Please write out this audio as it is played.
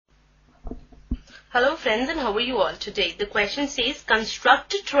Hello friends, and how are you all today? The question says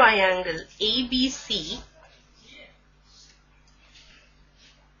construct a triangle ABC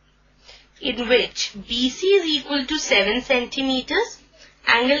in which BC is equal to 7 centimeters,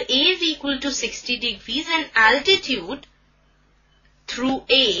 angle A is equal to 60 degrees and altitude through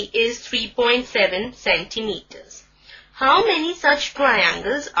A is 3.7 centimeters. How many such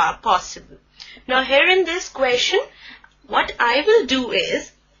triangles are possible? Now here in this question, what I will do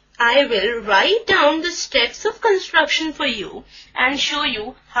is I will write down the steps of construction for you and show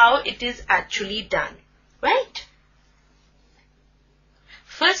you how it is actually done, right?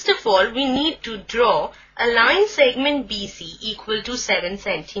 First of all, we need to draw a line segment BC equal to 7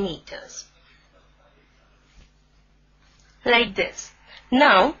 centimeters. Like this.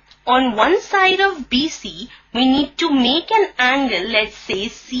 Now, on one side of BC, we need to make an angle, let's say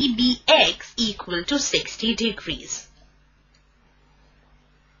CBX equal to 60 degrees.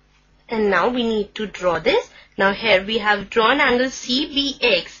 And now we need to draw this. Now here we have drawn angle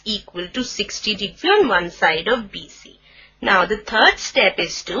CBX equal to 60 degrees on one side of BC. Now the third step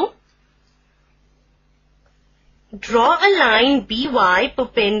is to draw a line BY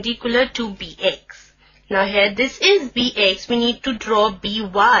perpendicular to BX. Now here this is BX. We need to draw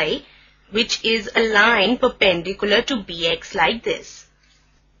BY, which is a line perpendicular to BX like this.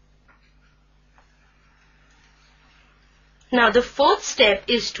 Now the fourth step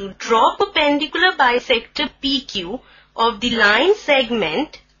is to draw perpendicular bisector PQ of the line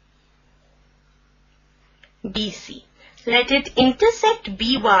segment BC. Let it intersect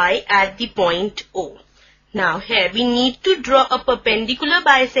BY at the point O. Now here we need to draw a perpendicular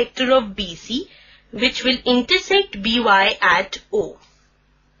bisector of BC which will intersect BY at O.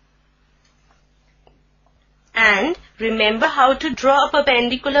 And remember how to draw a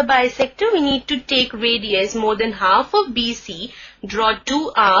perpendicular bisector. We need to take radius more than half of BC, draw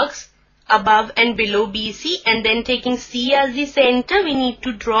two arcs above and below BC, and then taking C as the center, we need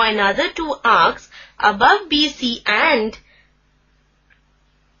to draw another two arcs above BC and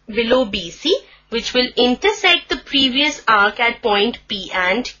below BC, which will intersect the previous arc at point P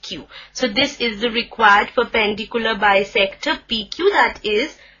and Q. So this is the required perpendicular bisector PQ, that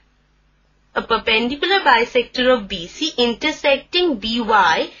is a perpendicular bisector of BC intersecting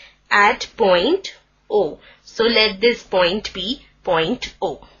BY at point O. So let this point be point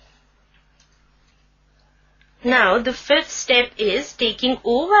O. Now the fifth step is taking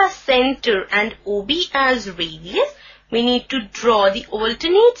O as center and OB as radius. We need to draw the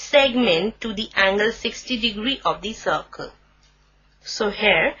alternate segment to the angle 60 degree of the circle. So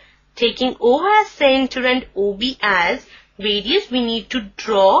here, taking O as center and OB as radius, we need to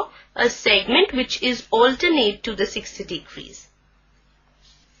draw a segment which is alternate to the 60 degrees.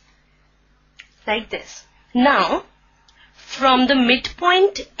 Like this. Now, from the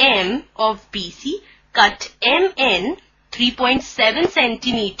midpoint M of BC, cut MN 3.7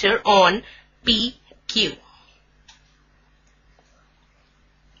 centimeter on PQ.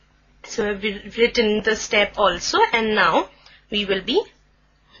 So I've written the step also, and now we will be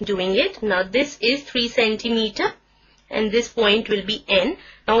doing it. Now this is 3 centimeter. And this point will be N.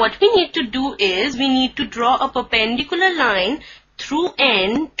 Now what we need to do is we need to draw a perpendicular line through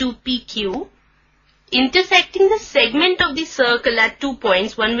N to PQ, intersecting the segment of the circle at 2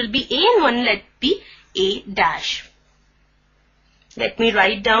 points. One will be A and one let be A dash. Let me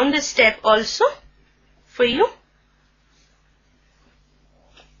write down this step also for you.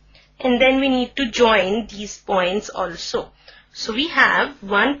 And then we need to join these points also. So we have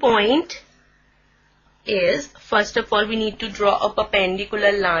one point is, first of all, we need to draw a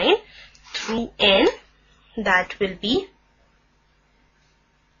perpendicular line through N. That will be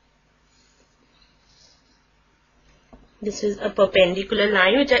this is a perpendicular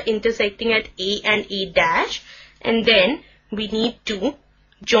line which are intersecting at A and A dash, and then we need to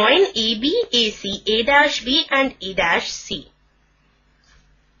join AB, AC, A dash B and A dash C.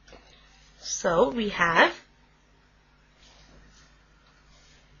 So we have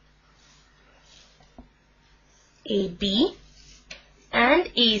AB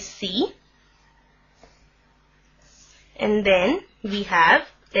and AC, and then we have,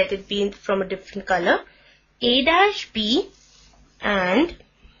 let it be from a different color, A dash B and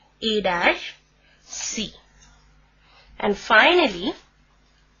A dash C. And finally,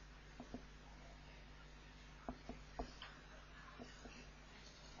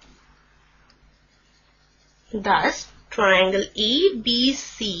 thus triangle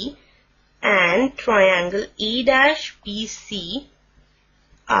ABC and triangle A-BC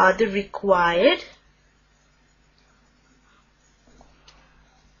are the required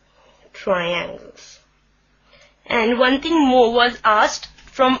triangles. And one thing more was asked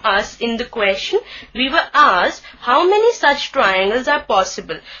from us in the question. We were asked how many such triangles are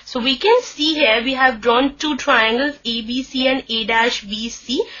possible. So we can see here we have drawn two triangles ABC and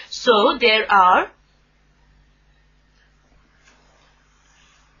A-BC. So there are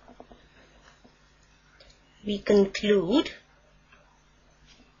we conclude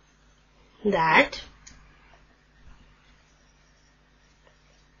that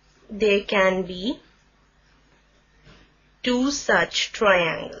there can be two such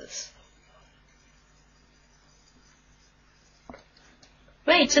triangles.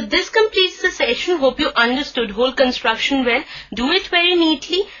 Right, so this completes the session. Hope you understood whole construction well. Do it very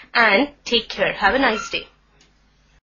neatly and take care. Have a nice day.